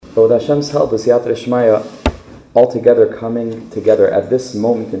But with Hashem's help, with Siyata Shmaya, all together coming together at this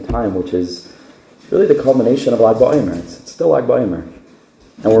moment in time, which is really the culmination of Lag BaOmer. It's still Lag BaOmer.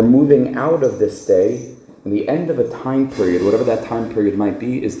 And we're moving out of this day, and the end of a time period, whatever that time period might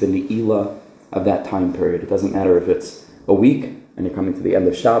be, is the Ne'ilah of that time period. It doesn't matter if it's a week, and you're coming to the end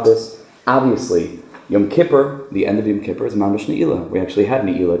of Shabbos. Obviously, Yom Kippur, the end of Yom Kippur, is Mamash Ne'ilah. We actually had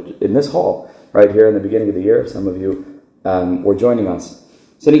Ne'ilah in this hall, right here in the beginning of the year. Some of you were joining us.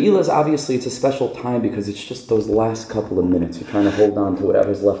 So Ne'ilah is obviously, it's a special time because it's just those last couple of minutes. You're trying to hold on to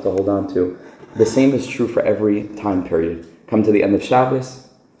whatever's left to hold on to. The same is true for every time period. Come to the end of Shabbos,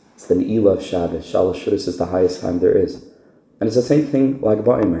 it's the Ne'ilah of Shabbos. Shalosh Shudas is the highest time there is. And it's the same thing like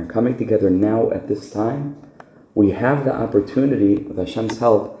BaOmer. Coming together now at this time, we have the opportunity, with Hashem's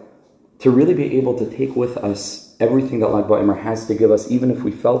help, to really be able to take with us everything that Lag BaOmer has to give us, even if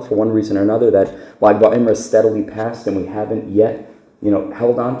we felt for one reason or another that Lag BaOmer has steadily passed and we haven't yet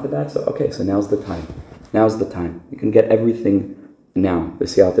held on to that. So, okay, so now's the time. Now's the time. You can get everything now, the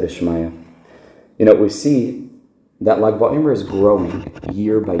Siyata Shmaya. We see that Lag BaOmer is growing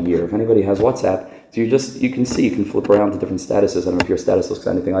year by year. If anybody has WhatsApp, so you can flip around to different statuses. I don't know if your status looks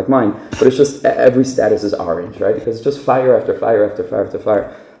anything like mine, but it's just every status is orange, right? Because it's just fire after fire after fire after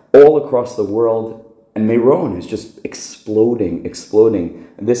fire, all across the world. And Meron is just exploding.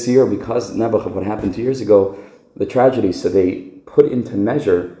 And this year, because Nebuch of what happened 2 years ago, the tragedy, so they put into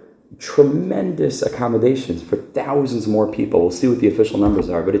measure tremendous accommodations for thousands more people. We'll see what the official numbers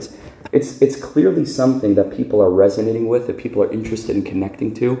are, but it's clearly something that people are resonating with, that people are interested in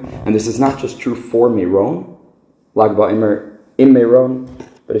connecting to. And this is not just true for Meron, Lag BaOmer in Meron,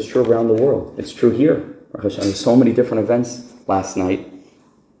 but it's true around the world. It's true here. There's so many different events last night.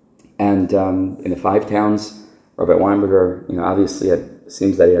 And in the 5 towns, Rabbi Weinberger, obviously it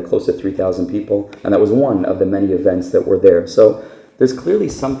seems that he had close to 3,000 people, and that was one of the many events that were there. So there's clearly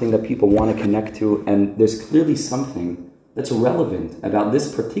something that people want to connect to, and there's clearly something that's relevant about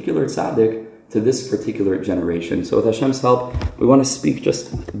this particular tzaddik to this particular generation. So with Hashem's help, we want to speak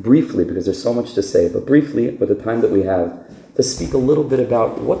just briefly, because there's so much to say, but briefly, with the time that we have, to speak a little bit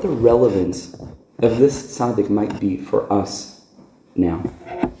about what the relevance of this tzaddik might be for us now.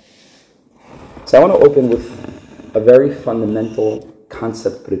 So I want to open with a very fundamental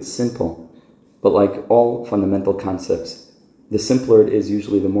concept, but it's simple. But like all fundamental concepts, the simpler it is,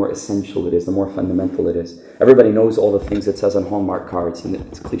 usually the more essential it is, the more fundamental it is. Everybody knows all the things it says on Hallmark cards, and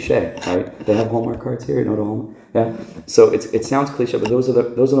it's cliche, right? They have Hallmark cards here, you know the Hallmark? Yeah? So it sounds cliche, but those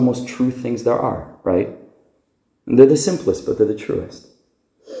are the most true things there are, right? And they're the simplest, but they're the truest.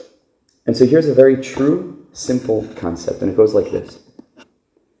 And so here's a very true, simple concept, and it goes like this.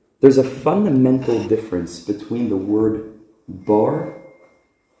 There's a fundamental difference between the word bar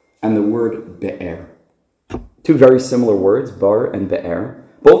and the word be'er. 2 very similar words, bar and be'er.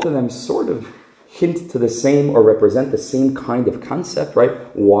 Both of them sort of hint to the same or represent the same kind of concept,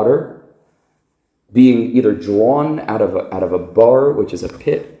 right? Water being either drawn out of a bar, which is a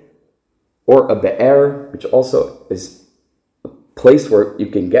pit, or a be'er, which also is a place where you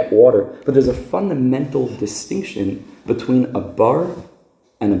can get water. But there's a fundamental distinction between a bar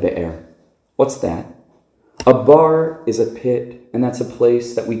and a be'er. What's that? A bar is a pit, and that's a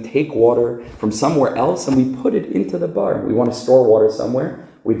place that we take water from somewhere else and we put it into the bar. We want to store water somewhere.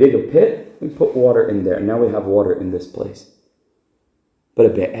 We dig a pit, we put water in there, and now we have water in this place. But a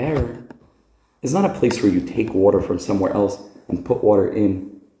be'er is not a place where you take water from somewhere else and put water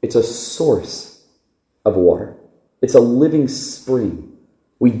in. It's a source of water. It's a living spring.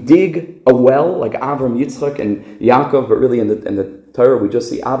 We dig a well like Avram, Yitzchak, and Yaakov, but really in the Torah, we just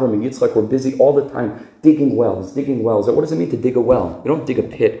see Avram and Yitzchak were busy all the time digging wells. What does it mean to dig a well? You don't dig a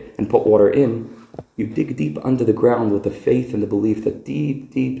pit and put water in. You dig deep under the ground with the faith and the belief that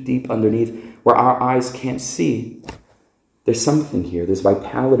deep, deep, deep underneath, where our eyes can't see, there's something here. There's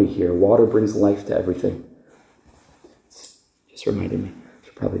vitality here. Water brings life to everything. Just reminded me. I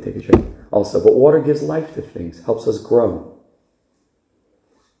should probably take a drink also. But water gives life to things, helps us grow.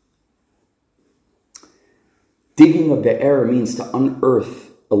 Digging a be'er means to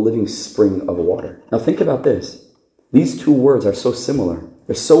unearth a living spring of water. Now think about this. These 2 words are so similar.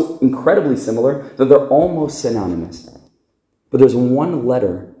 They're so incredibly similar that they're almost synonymous. But there's one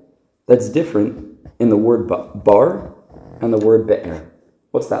letter that's different in the word bar and the word be'er.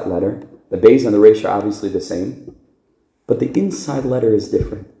 What's that letter? The beis and the resh are obviously the same, but the inside letter is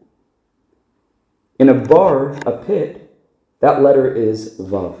different. In a bar, a pit, that letter is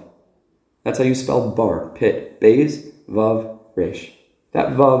vav. That's how you spell bar, pit. Beis, vav, resh. That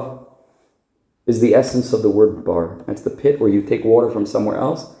vav is the essence of the word bar. That's the pit where you take water from somewhere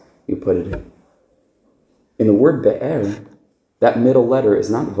else, you put it in. In the word be'er, that middle letter is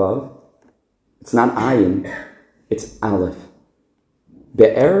not Vav, it's not Ayin, it's Aleph.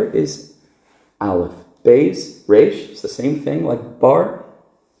 Be'er is Aleph. Beis, Resh, it's the same thing like Bar,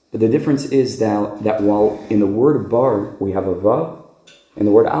 but the difference is that while in the word Bar we have a Vav, in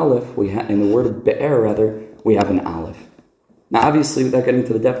the word Aleph, in the word Be'er rather, we have an Aleph. Now obviously, without getting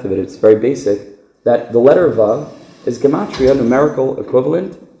to the depth of it, it's very basic, that the letter Vav is Gematria, numerical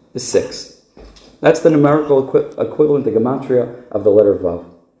equivalent is 6. That's the numerical equivalent, the Gematria of the letter Vav.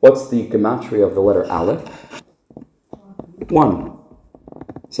 What's the Gematria of the letter Aleph? 1.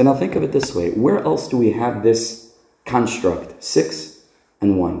 So now think of it this way. Where else do we have this construct? 6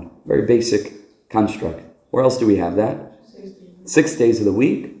 and 1. Very basic construct. Where else do we have that? 6 days of the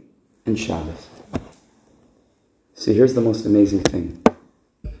week and Shabbos. See, here's the most amazing thing.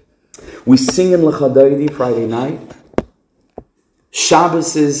 We sing in L'Chadaydi Friday night.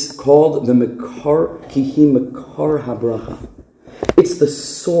 Shabbos is called the Mekar, Kihi Mekar HaBracha. It's the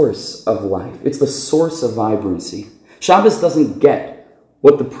source of life. It's the source of vibrancy. Shabbos doesn't get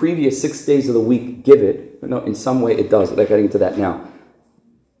what the previous 6 days of the week give it. No, in some way it does. Without getting into that now.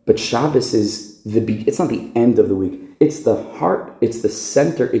 But Shabbos is it's not the end of the week. It's the heart, it's the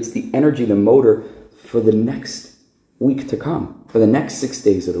center, it's the energy, the motor for the next week to come, for the next 6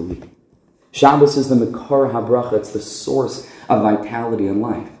 days of the week. Shabbos is the Mekar HaBracha, it's the source of vitality and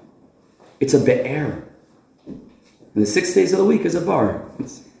life. It's a Be'er. And the 6 days of the week is a Bar.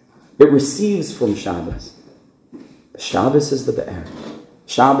 It receives from Shabbos. Shabbos is the Be'er.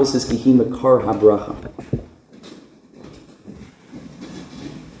 Shabbos is Kihi Mekar HaBracha.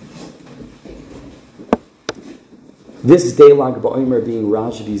 This day, Lag BaOmer, being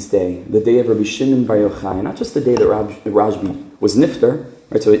Rashbi's day, the day of Rabbi Shimon Bar Yochai, not just the day that Rashbi was Nifter,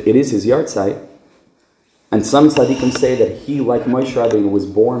 right? So it is his yahrzeit. And some tzaddikim say that he, like Moshe Rabbeinu, was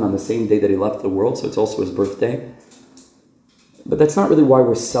born on the same day that he left the world, so it's also his birthday. But that's not really why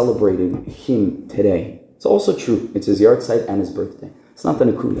we're celebrating him today. It's also true. It's his yahrzeit and his birthday. It's not the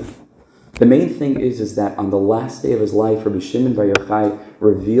Nakuda. The main thing is that on the last day of his life, Rabbi Shimon Bar Yochai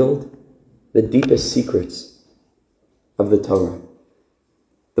revealed the deepest secrets of the Torah.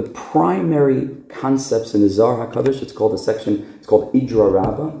 The primary concepts in the Zohar HaKadosh, it's called Idra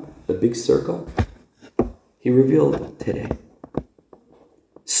Rabbah, the big circle, he revealed today.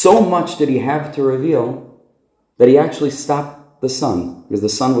 So much did he have to reveal that he actually stopped the sun, because the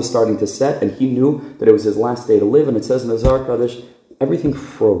sun was starting to set, and he knew that it was his last day to live, and it says in the Zohar HaKadosh, everything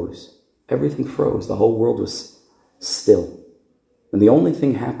froze. Everything froze. The whole world was still. And the only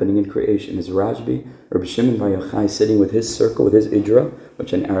thing happening in creation is Rashbi, Rabbi Shimon Bar Yochai, sitting with his circle, with his Idra,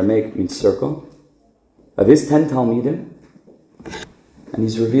 which in Aramaic means circle, of his 10 Talmidim, and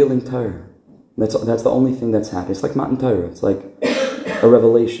he's revealing Torah. That's the only thing that's happening. It's like Matan Torah. It's like a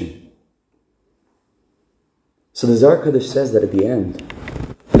revelation. So the Zohar Kadosh says that at the end,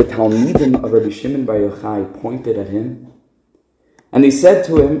 the Talmidim of Rabbi Shimon Bar Yochai pointed at him, and they said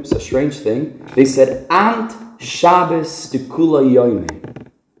to him, it's a strange thing, they said, Ant Shabbos Dekula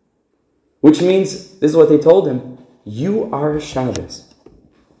Yoime. Which means, this is what they told him, you are Shabbos.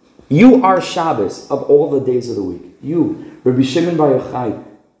 You are Shabbos of all the days of the week. You, Rabbi Shimon Bar Yochai,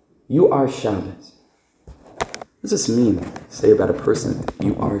 you are Shabbos. What does this mean? Say about a person,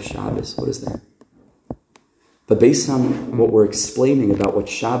 you are Shabbos. What is that? But based on what we're explaining about what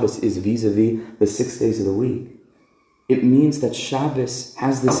Shabbos is vis-a-vis the 6 days of the week, it means that Shabbos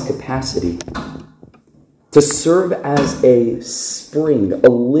has this capacity to serve as a spring, a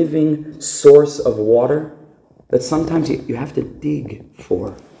living source of water that sometimes you have to dig for.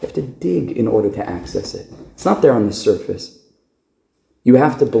 You have to dig in order to access it. It's not there on the surface. You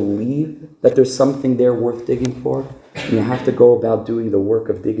have to believe that there's something there worth digging for, and you have to go about doing the work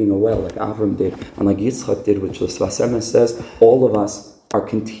of digging a well, like Avram did, and like Yitzchak did, which the Sfas Emes says, all of us are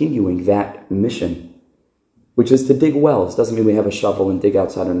continuing that mission, which is to dig wells. Doesn't mean we have a shovel and dig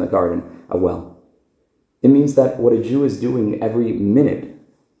outside in the garden a well. It means that what a Jew is doing every minute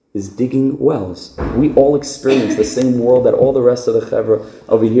is digging wells. We all experience the same world that all the rest of the chevra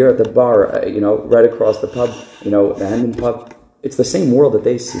over here at the bar, right across the pub, the Hendon pub. It's the same world that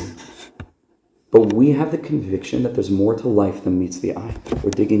they see. But we have the conviction that there's more to life than meets the eye.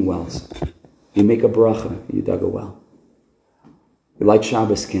 We're digging wells. You make a bracha, you dug a well. You light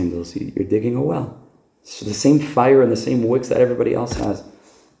Shabbos candles, you're digging a well. It's the same fire and the same wicks that everybody else has.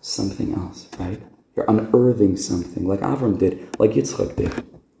 Something else, right? You're unearthing something, like Avram did, like Yitzchak did,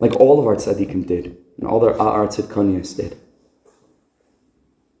 like all of our tzaddikim did, and all our tzidkonias did.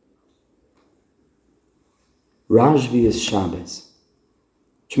 Rashbi is Shabbos,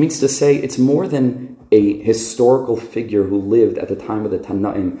 which means to say it's more than a historical figure who lived at the time of the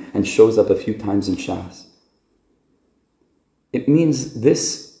Tanaim and shows up a few times in Shas. It means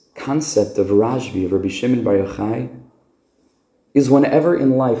this concept of Rashbi, of Rabbi Shimon Bar Yochai, is whenever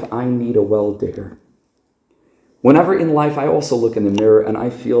in life I need a well digger. Whenever in life I also look in the mirror and I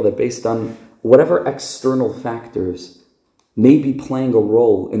feel that based on whatever external factors may be playing a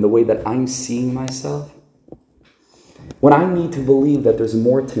role in the way that I'm seeing myself, when I need to believe that there's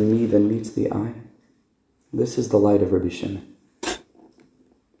more to me than meets the eye, this is the light of Rabbi Shimon.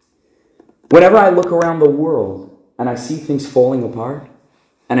 Whenever I look around the world and I see things falling apart,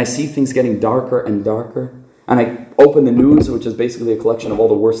 and I see things getting darker and darker, and I open the news, which is basically a collection of all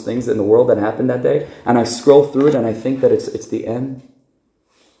the worst things in the world that happened that day, and I scroll through it and I think that it's the end,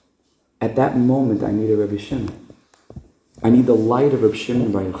 at that moment I need a Rabbi Shimon. I need the light of Rabbi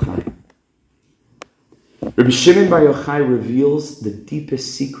Shimon Bar Yochai. Rabbi Shimon Bar Yochai reveals the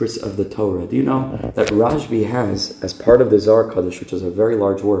deepest secrets of the Torah. Do you know that Rashbi has, as part of the Zohar Kodesh, which is a very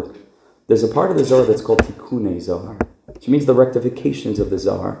large work, there's a part of the Zohar that's called Tikkunei Zohar, which means the rectifications of the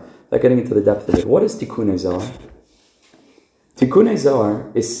Zohar, like getting into the depth of it. What is Tikkunei Zohar? Tikkunei Zohar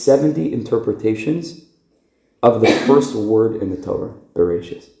is 70 interpretations of the first word in the Torah,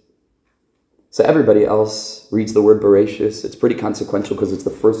 Bereshis. So everybody else reads the word Bereshis. It's pretty consequential because it's the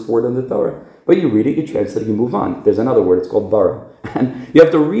first word in the Torah. But you read it, you translate it, you move on. There's another word, it's called bara. And you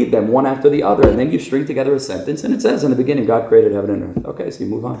have to read them one after the other, and then you string together a sentence, and it says, in the beginning, God created heaven and earth. Okay, so you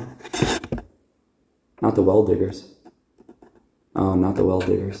move on. Not the well diggers. Oh, not the well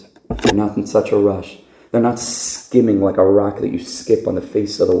diggers. They're not in such a rush. They're not skimming like a rock that you skip on the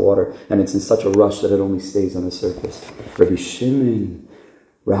face of the water, and it's in such a rush that it only stays on the surface. Rabbi Shimon,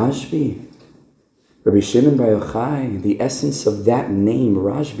 Rashbi, Rabbi Shimon Bar Yochai, the essence of that name,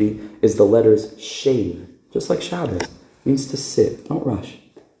 Rashbi, is the letters Shev, just like Shabbos. It means to sit. Don't rush.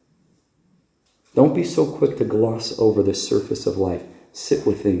 Don't be so quick to gloss over the surface of life. Sit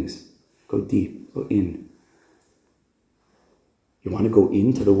with things. Go deep. Go in. You want to go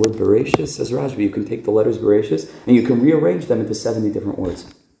into the word Bereshis, says Rashbi. You can take the letters Bereshis and you can rearrange them into 70 different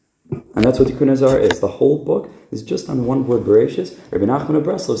words. And that's what Tikkunei Zohar is. The whole book is just on one word, Bereshis. Rabbi Nachman of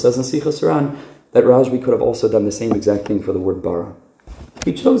Breslov says in Sichas Ran that Rashbi could have also done the same exact thing for the word bara.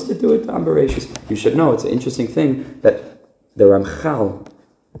 He chose to do it on Bereshis. You should know, it's an interesting thing that the Ramchal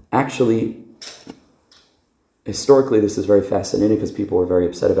actually, historically this is very fascinating because people were very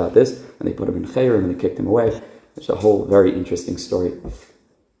upset about this, and they put him in Chayrim and they kicked him away. It's a whole very interesting story.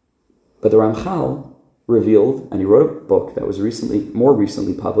 But the Ramchal revealed, and he wrote a book that was more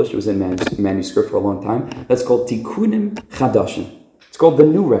recently published, it was in manuscript for a long time, that's called Tikkunim Chadashim. It's called the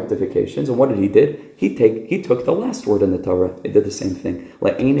new rectifications. And what did he did? He took the last word in the Torah. It did the same thing.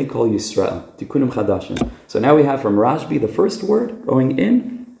 Le'ene kol Yisrael. Tikkunim Chadashim. So now we have from Rashbi the first word going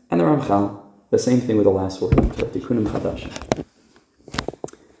in, and the Ramchal the same thing with the last word in the Torah. Tikkunim Chadashim.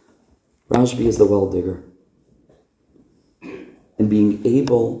 Rashbi is the well digger. And being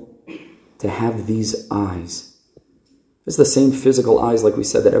able to have these eyes. It's the same physical eyes, like we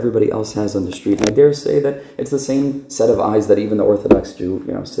said, that everybody else has on the street. And I dare say that it's the same set of eyes that even the Orthodox Jew,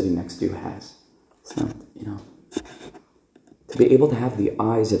 sitting next to you has. It's not, to be able to have the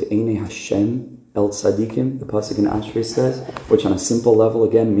eyes of Einei Hashem El Tzadikim, the pasuk in Ashrei says, which on a simple level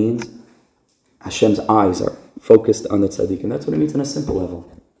again means Hashem's eyes are focused on the tzaddikim. That's what it means on a simple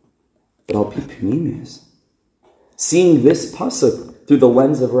level. But Al Pi Pnimis, seeing this pasuk through the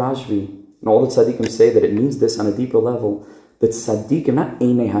lens of Rashbi, and all the tzaddikim say that it means this on a deeper level, that tzaddikim, not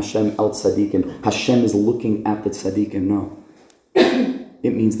Einei Hashem El Tzadikim, Hashem is looking at the tzaddikim, no.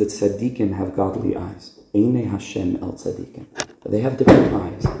 It means that tzaddikim have godly eyes. Einei Hashem El Tzadikim. They have different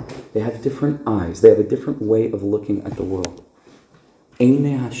eyes. They have different eyes. They have a different way of looking at the world.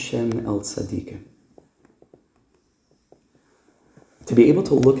 Einei Hashem El Tzadikim. To be able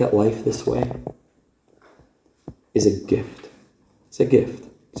to look at life this way is a gift. It's a gift.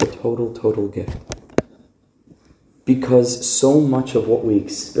 It's a total, total gift. Because so much of what we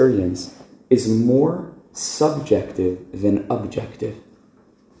experience is more subjective than objective.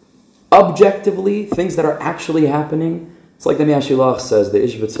 Objectively, things that are actually happening, it's like the Me'ashilach says, the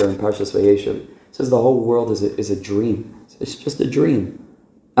Ishbitzer in Parshas Vayeshev, says the whole world is a dream. It's just a dream.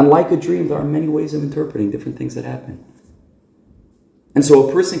 And like a dream, there are many ways of interpreting different things that happen. And so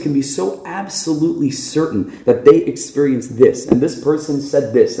a person can be so absolutely certain that they experienced this, and this person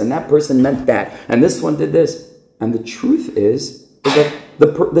said this, and that person meant that, and this one did this. And the truth is that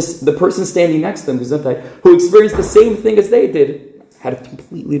the person standing next to them, who experienced the same thing as they did, had a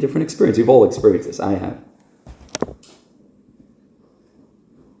completely different experience. We've all experienced this. I have.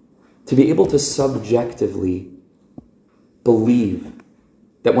 To be able to subjectively believe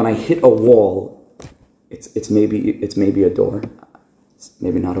that when I hit a wall, it's maybe a door.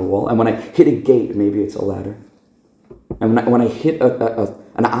 Maybe not a wall. And when I hit a gate, maybe it's a ladder. And when I hit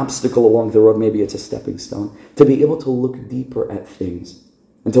an obstacle along the road, maybe it's a stepping stone, to be able to look deeper at things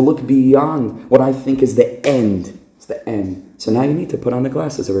and to look beyond what I think is the end. It's the end. So now you need to put on the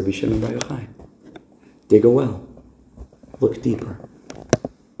glasses of Rabbi Shimon Bar Yochai. Dig a well. Look deeper.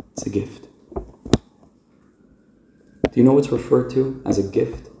 It's a gift. Do you know what's referred to as a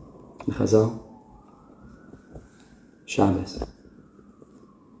gift in Chazal? Shabbos.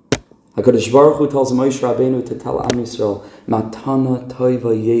 HaKadosh Baruch Hu tells Moshe Rabbeinu to tell Am Yisrael, Matana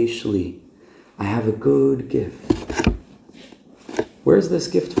toiva yeshli. I have a good gift. Where's this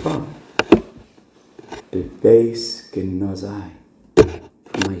gift from? Bebeis genazai.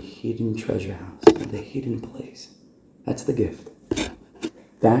 From my hidden treasure house, the hidden place. That's the gift.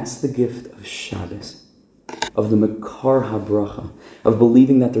 That's the gift of Shabbos, of the Makar HaBracha, of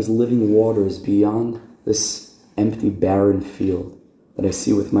believing that there's living waters beyond this empty, barren field that I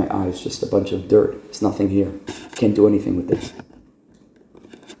see with my eyes, just a bunch of dirt. There's nothing here. Can't do anything with this.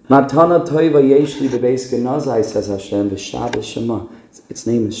 Matana toiva yeshli bebeis genazai, says Hashem, v'Shabbos Shema. Its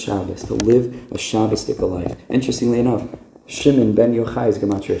name is Shabbos, to live a Shabbostic life. Interestingly enough, Shimon ben Yochai is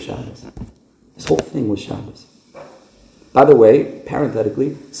Gematria Shabbos. This whole thing was Shabbos. By the way,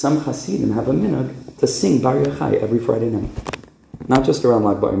 parenthetically, some Hasidim have a minhag to sing Bar Yochai every Friday night. Not just around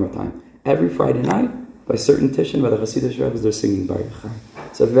Lag BaOmer time. Every Friday night, by certain Tishin, by the Hasidic rabbis, they're singing Bar Yochai.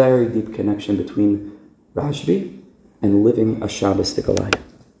 It's a very deep connection between Rashbi and living a Shabbostic life.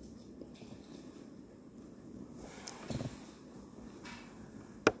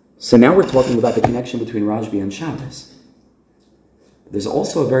 So now we're talking about the connection between Rashbi and Shabbos. There's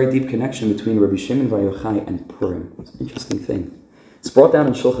also a very deep connection between Rabbi Shimon Bar Yochai and Purim. It's an interesting thing. It's brought down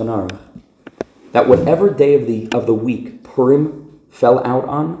in Shulchan Aruch that whatever day of the week Purim fell out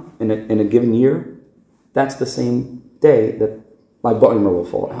on in a given year, that's the same day that Lag BaOmer will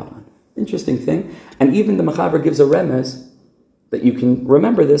fall out on. Interesting thing. And even the Mechaber gives a remez that you can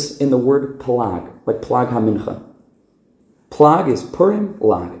remember this in the word Plag, like Plag HaMincha. Plag is Purim,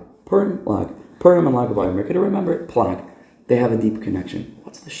 Lag. Purim, Lag. Purim and Lag BaOmer. Can you remember it? Plag. They have a deep connection.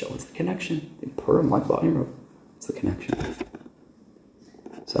 What's the show? What's the connection? In Purim, Lag BaOmer. What's the connection?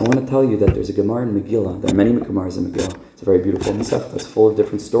 So I want to tell you that there's a Gemara in Megillah. There are many Gemaras in Megillah. It's a very beautiful Masechta. It's full of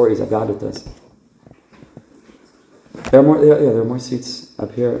different stories. Agadotas. There are more seats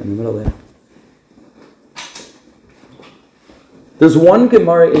up here in the middle there. There's one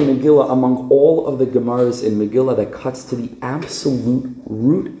Gemara in Megillah among all of the Gemaras in Megillah that cuts to the absolute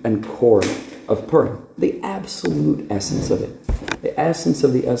root and core of Purim. The absolute essence of it. The essence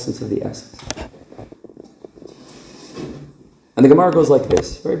of the essence of the essence. And the Gemara goes like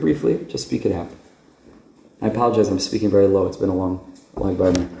this. Very briefly, just speak it out. I apologize, I'm speaking very low. It's been a long Lag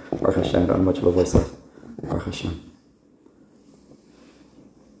BaOmer. Baruch Hashem, I don't have much of a voice left. Baruch Hashem.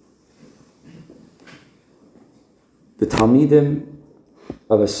 The Talmidim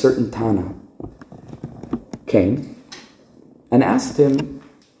of a certain Tana came and asked him,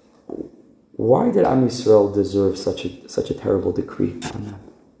 why did Am Yisrael deserve such a terrible decree on them?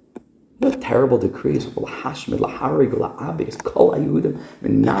 What terrible decrees? The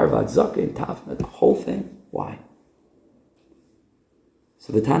whole thing. Why?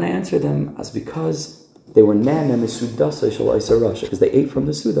 So the Tana answered them as because they were because they ate from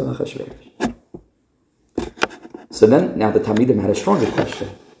the Suda of Achashverosh. So then, now the Talmidim had a stronger question.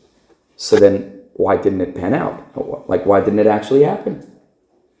 So then, why didn't it pan out? Like, why didn't it actually happen?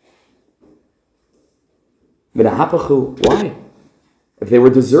 Why? If they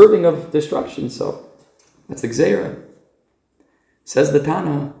were deserving of destruction, so that's the Gzeira. Says the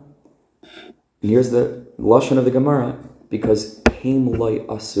Tana, and here's the Lashon of the Gemara, because Heim loy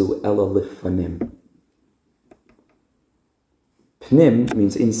asu ela lifanim. Pnim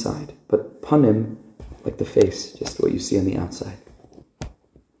means inside, but panim, like the face, just what you see on the outside.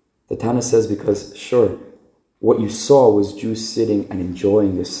 The Tana says because, sure, what you saw was Jews sitting and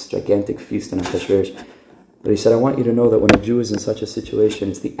enjoying this gigantic feast in Achashverosh. But he said, I want you to know that when a Jew is in such a situation,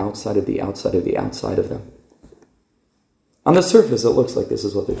 it's the outside of the outside of the outside of them. On the surface, it looks like this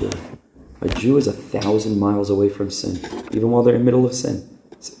is what they're doing. A Jew is 1,000 miles away from sin, even while they're in the middle of sin.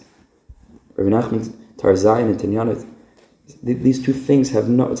 Rabbi Nachman, Tarzayin, and Tinyanot, these two things have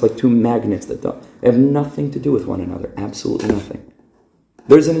it's like two magnets they have nothing to do with one another, absolutely nothing.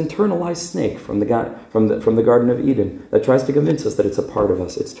 There's an internalized snake from the Garden of Eden that tries to convince us that it's a part of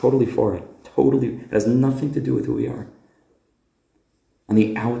us. It's totally foreign. It has nothing to do with who we are. On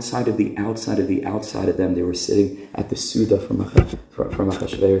the outside of the outside of the outside of them, they were sitting at the Suda from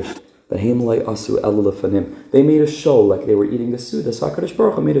Achashverosh. They made a show like they were eating the Suda. So HaKadosh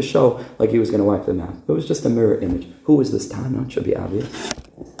Baruch Hu made a show like he was going to wipe them out. It was just a mirror image. Who was this Tana? It should be obvious.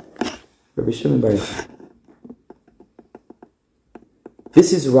 Rabbi Shimon Bar Yochai.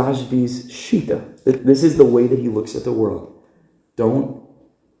 This is Rashbi's shita. This is the way that he looks at the world. Don't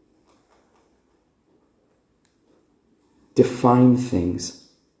define things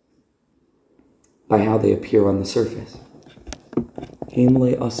by how they appear on the surface.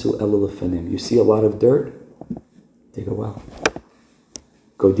 You see a lot of dirt? Dig a well.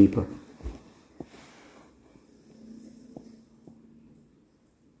 Go deeper.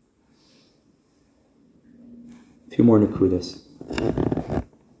 A few more nakudas.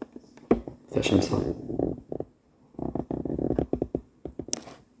 Hashem's help.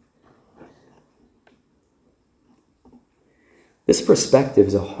 This perspective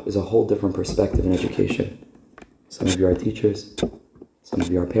is a whole different perspective in education. Some of you are teachers. Some of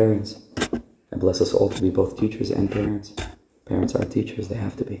you are parents. I bless us all to be both teachers and parents. Parents are teachers. They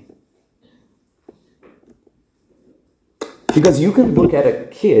have to be. Because you can look at a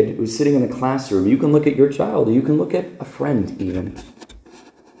kid who's sitting in a classroom. You can look at your child. Or you can look at a friend even.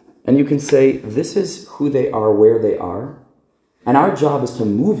 And you can say, this is who they are, where they are. And our job is to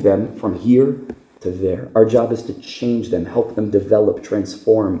move them from here to there. Our job is to change them, help them develop,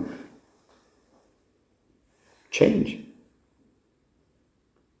 transform, change.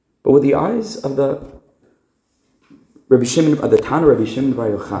 But with the eyes of the Tana Rabbi Shimon Bar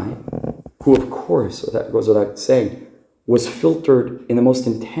Yochai, who of course, that goes without saying, was filtered in the most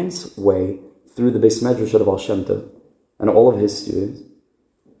intense way through the Beis Medrash of Baal Shem Tov and all of his students,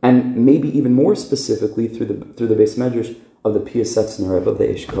 and maybe even more specifically through the Beis Medrash of the Piasetzner Rebbe of the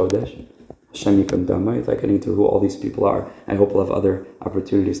Ish Kodesh, Hashem Yikam Dama. If I can into who all these people are, I hope we'll have other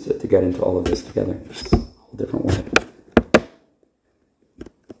opportunities to get into all of this together. It's a whole different way.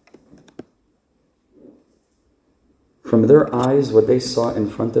 From their eyes, what they saw in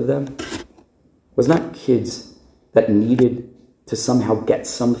front of them was not kids that needed to somehow get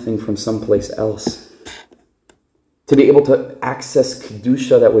something from someplace else, to be able to access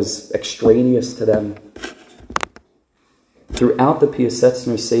Kedusha that was extraneous to them. Throughout the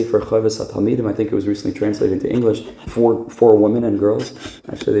Piasetzner Sefer Chovas HaTalmidim, I think it was recently translated into English, for women and girls.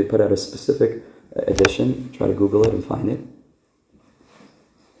 Actually, they put out a specific edition. Try to Google it and find it.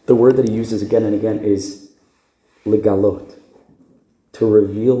 The word that he uses again and again is legalot, to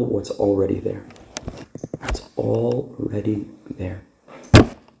reveal what's already there. It's already there.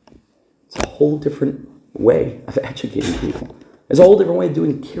 It's a whole different way of educating people. It's a whole different way of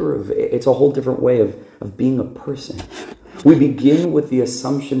doing kiruv. It's a whole different way of being a person. We begin with the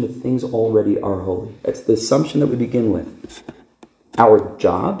assumption that things already are holy. It's the assumption that we begin with. Our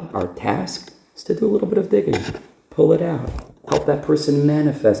job, our task, is to do a little bit of digging. Pull it out. Help that person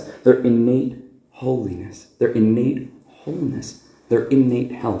manifest their innate holiness, their innate wholeness, their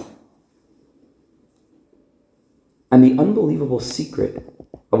innate health. And the unbelievable secret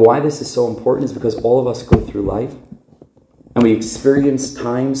of why this is so important is because all of us go through life and we experience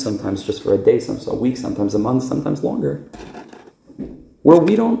time, sometimes just for a day, sometimes a week, sometimes a month, sometimes longer, where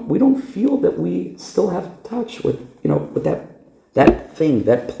we don't feel that we still have touch with that thing,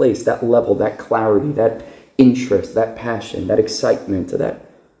 that place, that level, that clarity, that interest, that passion, that excitement, that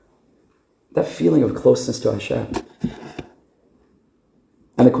feeling of closeness to Hashem.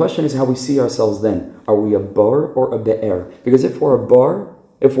 And the question is how we see ourselves then. Are we a bar or a be'er? Because if we're a bar,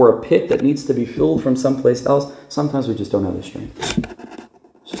 if we're a pit that needs to be filled from someplace else, sometimes we just don't have the strength.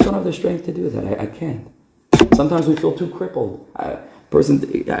 Just don't have the strength to do that. I can't. Sometimes we feel too crippled. I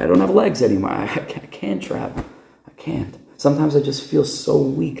don't have legs anymore. I can't travel. I can't. Sometimes I just feel so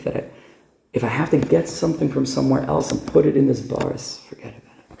weak that if I have to get something from somewhere else and put it in this bar, forget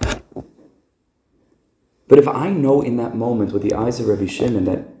about it. But if I know in that moment with the eyes of Rabbi Shimon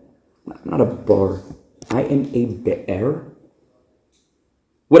that I'm not a bar, I am a be'er,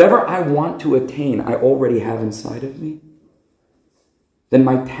 whatever I want to attain, I already have inside of me, then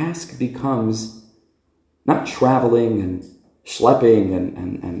my task becomes not traveling and schlepping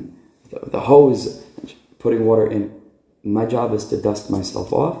and the hose, putting water in. My job is to dust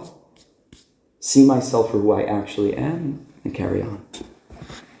myself off, see myself for who I actually am, and carry on.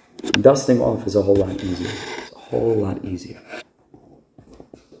 Dusting off is a whole lot easier. It's a whole lot easier.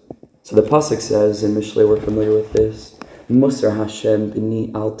 So the pasuk says in Mishlei, we're familiar with this, Musar Hashem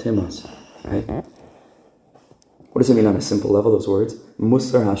b'ni al timas. Right? What does it mean on a simple level, those words?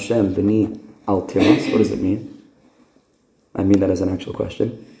 Musar Hashem b'ni al timas. What does it mean? I mean that as an actual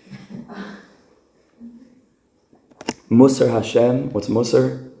question. Musar Hashem, what's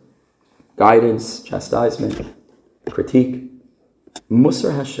Musar? Guidance, chastisement, critique.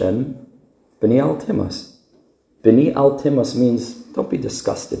 Musar Hashem, b'ni al timas. B'ni al timas means don't be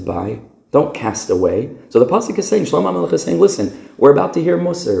disgusted by, don't cast away. So the pasuk is saying, Shlomo HaMelech is saying, listen, we're about to hear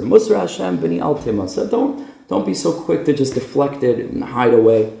Musar. Musar Hashem, b'ni al timas. So Don't be so quick to just deflect it and hide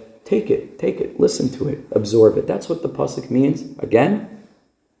away. Take it, listen to it, absorb it. That's what the pasuk means. Again,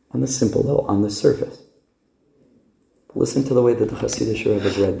 on the simple level, on the surface. Listen to the way that the Hasidic Rebbe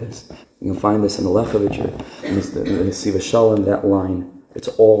has read this. You can find this in the Lechavich, in the Siva Shalom, that line. It's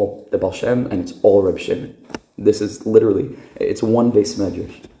all the Baal Shem and it's all Reb Shimon. This is literally, it's one base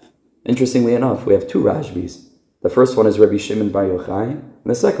medrash. Interestingly enough, we have two Rashbis. The first one is Rabbi Shimon Bar Yochai, and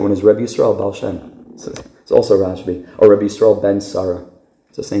the second one is Rabbi Yisrael Baal Shem. It's also Rashbi. Or Rabbi Yisrael ben Sarah.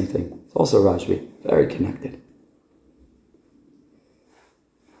 It's the same thing. It's also Rashbi. Very connected.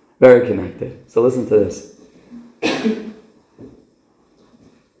 Very connected. So listen to this.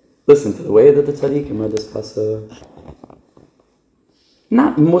 Listen to the way that the tzaddikim read this pasuk.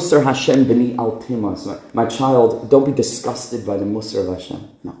 Not Musar Hashem b'ni al timas. My child, don't be disgusted by the Musar of Hashem.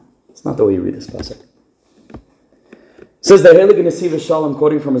 No, it's not the way you read this pasuk. It says the Heilig Nesiv Shalom,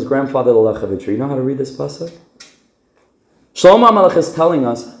 quoting from his grandfather the Lechavitcher. You know how to read this pasuk? Shlomo HaMelech is telling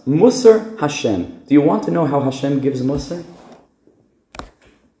us, Musar Hashem. Do you want to know how Hashem gives Musar?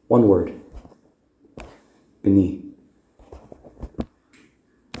 One word. B'ni.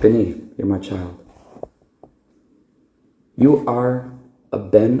 B'ni, you're my child. You are a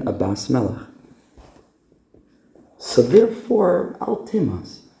ben Abbas Melech. So therefore, al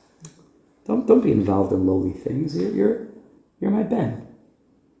timas. Don't be involved in lowly things. You're my ben.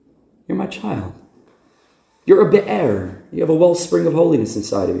 You're my child. You're a be'er. You have a wellspring of holiness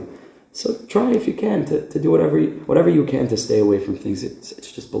inside of you. So try if you can to do whatever you can to stay away from things.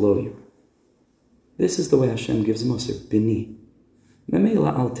 It's just below you. This is the way Hashem gives Musar. B'ni.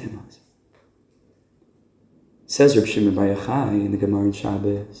 Memela al timas. Says Reb Shimon Bar Yochai in the Gemara in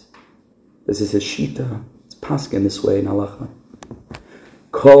Shabbos. This is his shita. It's paskin this way in halacha.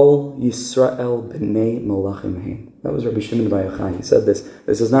 Kol Yisrael b'nei malachim hein. That was Rabbi Shimon Bar Yochai. He said this.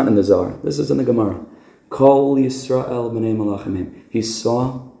 This is not in the Zohar. This is in the Gemara. Kol Yisrael b'nei malachim hein. He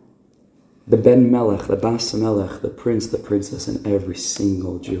saw the Ben Melech, the Bas Melech, the prince, the princess, in every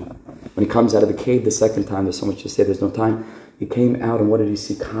single Jew. When he comes out of the cave the second time, there's so much to say, there's no time. He came out, and what did he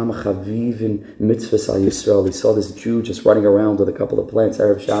see? Kama chavivin mitzvahs al Yisrael. He saw this Jew just running around with a couple of plants,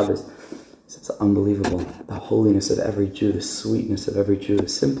 Erev Shabbos. It's unbelievable. The holiness of every Jew, the sweetness of every Jew, the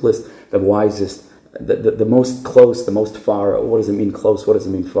simplest, the wisest, the most close, the most far. What does it mean close? What does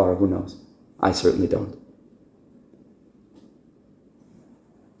it mean far? Who knows? I certainly don't.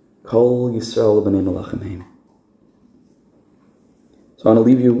 Kol Yisrael b'nei malachim hein. So I want to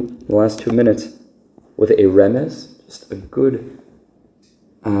leave you the last 2 minutes with a remez, just a good,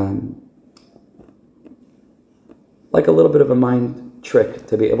 like a little bit of a mind trick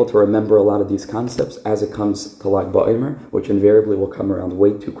to be able to remember a lot of these concepts as it comes to Lag BaOmer, which invariably will come around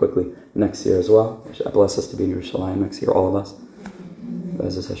way too quickly next year as well. I bless us to be in Yerushalayim next year, all of us.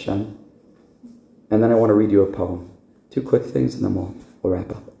 Be'ezus Hashem. And then I want to read you a poem. 2 quick things and then we'll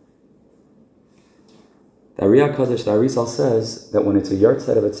wrap up. The Ariyah Kadosh, the Arizal says that when it's a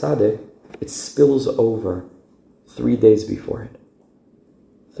yahrzeit of a tzaddik, it spills over 3 days before it.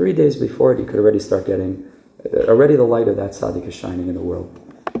 3 days before it, you could already start getting, already the light of that tzaddik is shining in the world.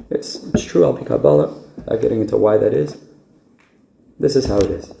 It's true, Al Pi Kabbalah, not getting into why that is. This is how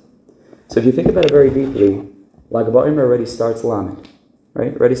it is. So if you think about it very deeply, Lag BaOmer already starts Lamed,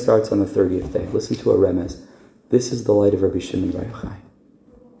 right? Already starts on the 30th day. Listen to a remez. This is the light of Rabbi Shimon Bar Yochai.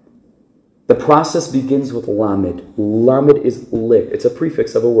 The process begins with Lamed. Lamed is lit. It's a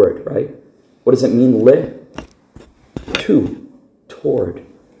prefix of a word, right? What does it mean, lit? To, toward.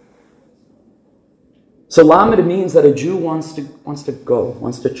 So Lamed means that a Jew wants to go,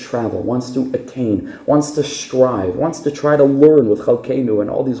 wants to travel, wants to attain, wants to strive, wants to try to learn with Chelkeinu and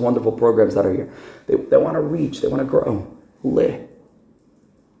all these wonderful programs that are here. They want to reach, they want to grow. Lit.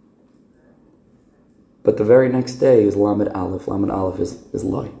 But the very next day is Lamed Aleph. Lamed Aleph is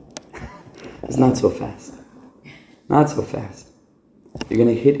loy. It's not so fast. Not so fast. You're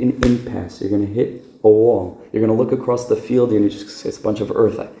going to hit an impasse. You're going to hit a wall. You're going to look across the field and it's a bunch of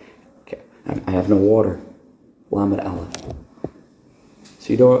earth. I have no water. Lamed Aleph.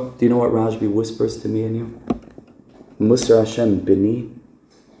 So do you know what Rashbi whispers to me and you? Musar Hashem b'ni.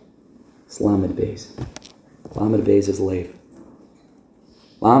 It's Lamed Beis. Lamed Beis is Lev.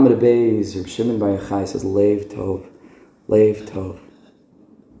 Lamed Beis, Reb Shimon Bar Yochai says, Lev Tov. Lev Tov.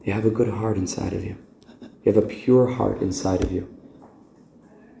 You have a good heart inside of you. You have a pure heart inside of you.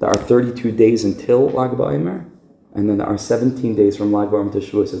 There are 32 days until Lag BaOmer, and then there are 17 days from Lag BaOmer to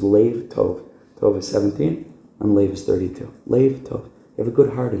Shavuos. It says Lev Tov. Tov is 17, and Lev is 32. Lev Tov. You have a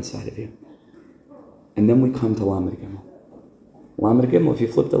good heart inside of you. And then we come to Lamed Gimel. Lamed Gimel, if you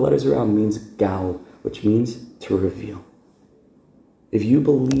flip the letters around, means Gal, which means to reveal. If you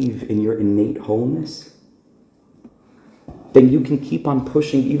believe in your innate wholeness, then you can keep on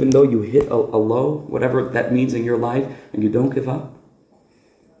pushing even though you hit a low, whatever that means in your life, and you don't give up.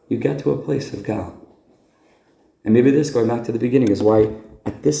 You get to a place of Gal. And maybe this, going back to the beginning, is why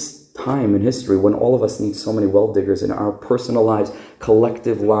at this time in history, when all of us need so many well diggers in our personal lives,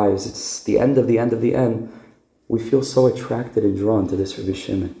 collective lives, it's the end of the end of the end, we feel so attracted and drawn to this Rabbi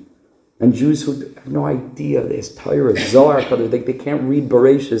Shimon. And Jews who have no idea, there's Torah, Zohar, they can't read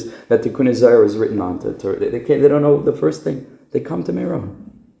Bereshis that Tikkun Zohar is written on. They don't know the first thing. They come to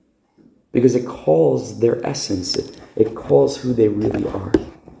Meron. Because it calls their essence. It calls who they really are.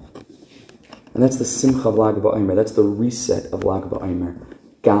 And that's the Simcha of Lag BaOmer. That's the reset of Lag BaOmer.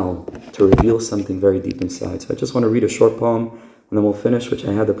 Gal, to reveal something very deep inside. So I just want to read a short poem, and then we'll finish, which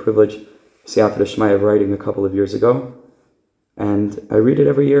I had the privilege, Siyata D'Shmaya, of writing a couple of years ago. And I read it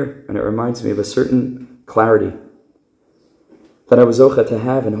every year, and it reminds me of a certain clarity that I was zocha to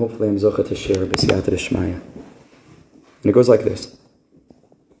have, and hopefully I'm zocha to share b'siyata d'shmaya. And it goes like this.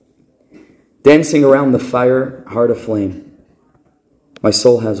 Dancing around the fire, heart aflame, my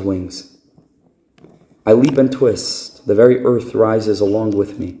soul has wings. I leap and twist, the very earth rises along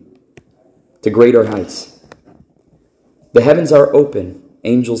with me, to greater heights. The heavens are open,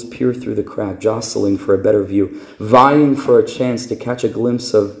 angels peer through the crack, jostling for a better view, vying for a chance to catch a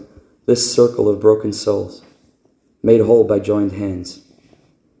glimpse of this circle of broken souls, made whole by joined hands,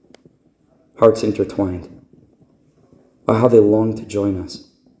 hearts intertwined. Oh, how they long to join us.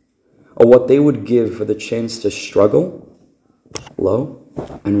 Oh, what they would give for the chance to struggle low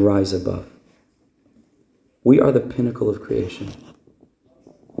and rise above. We are the pinnacle of creation.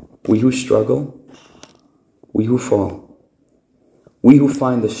 We who struggle, we who fall. We who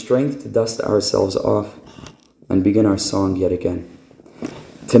find the strength to dust ourselves off and begin our song yet again.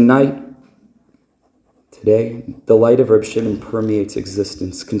 Tonight, today, the light of Reb Shimon permeates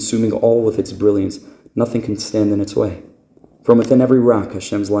existence, consuming all with its brilliance. Nothing can stand in its way. From within every rock,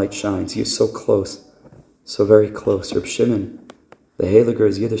 Hashem's light shines. He is so close, so very close. Reb Shimon, the Heiliger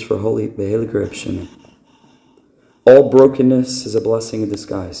is Yiddish for holy, the Heiliger Reb Shimon. All brokenness is a blessing in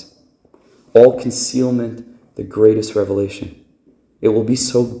disguise. All concealment, the greatest revelation. It will be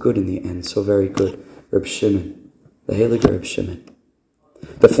so good in the end, so very good. Reb Shimon, the Heiliger Reb Shimon.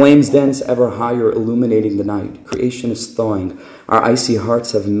 The flames dance ever higher, illuminating the night. Creation is thawing. Our icy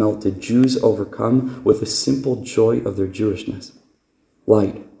hearts have melted. Jews overcome with the simple joy of their Jewishness.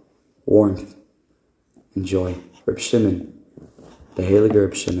 Light, warmth, and joy. Reb Shimon, the Heiliger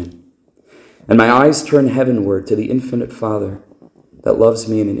Reb Shimon. And my eyes turn heavenward to the infinite Father that loves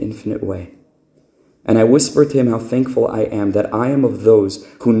me in an infinite way. And I whisper to him how thankful I am that I am of those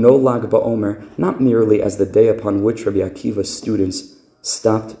who know Lag BaOmer not merely as the day upon which Rabbi Akiva's students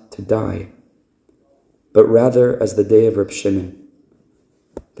stopped to die, but rather as the day of Reb Shimon,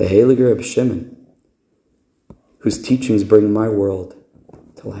 the Heiliger Reb Shimon, whose teachings bring my world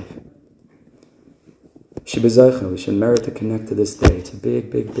to life. We should merit to connect to this day. It's a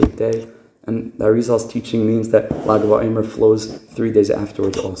big, big, big day. And the Arizal's teaching means that Lag BaOmer flows 3 days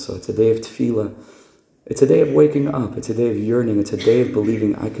afterwards also. It's a day of tefillah. It's a day of waking up. It's a day of yearning. It's a day of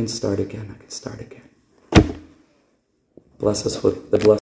believing I can start again. I can start again. Bless us with the blessing.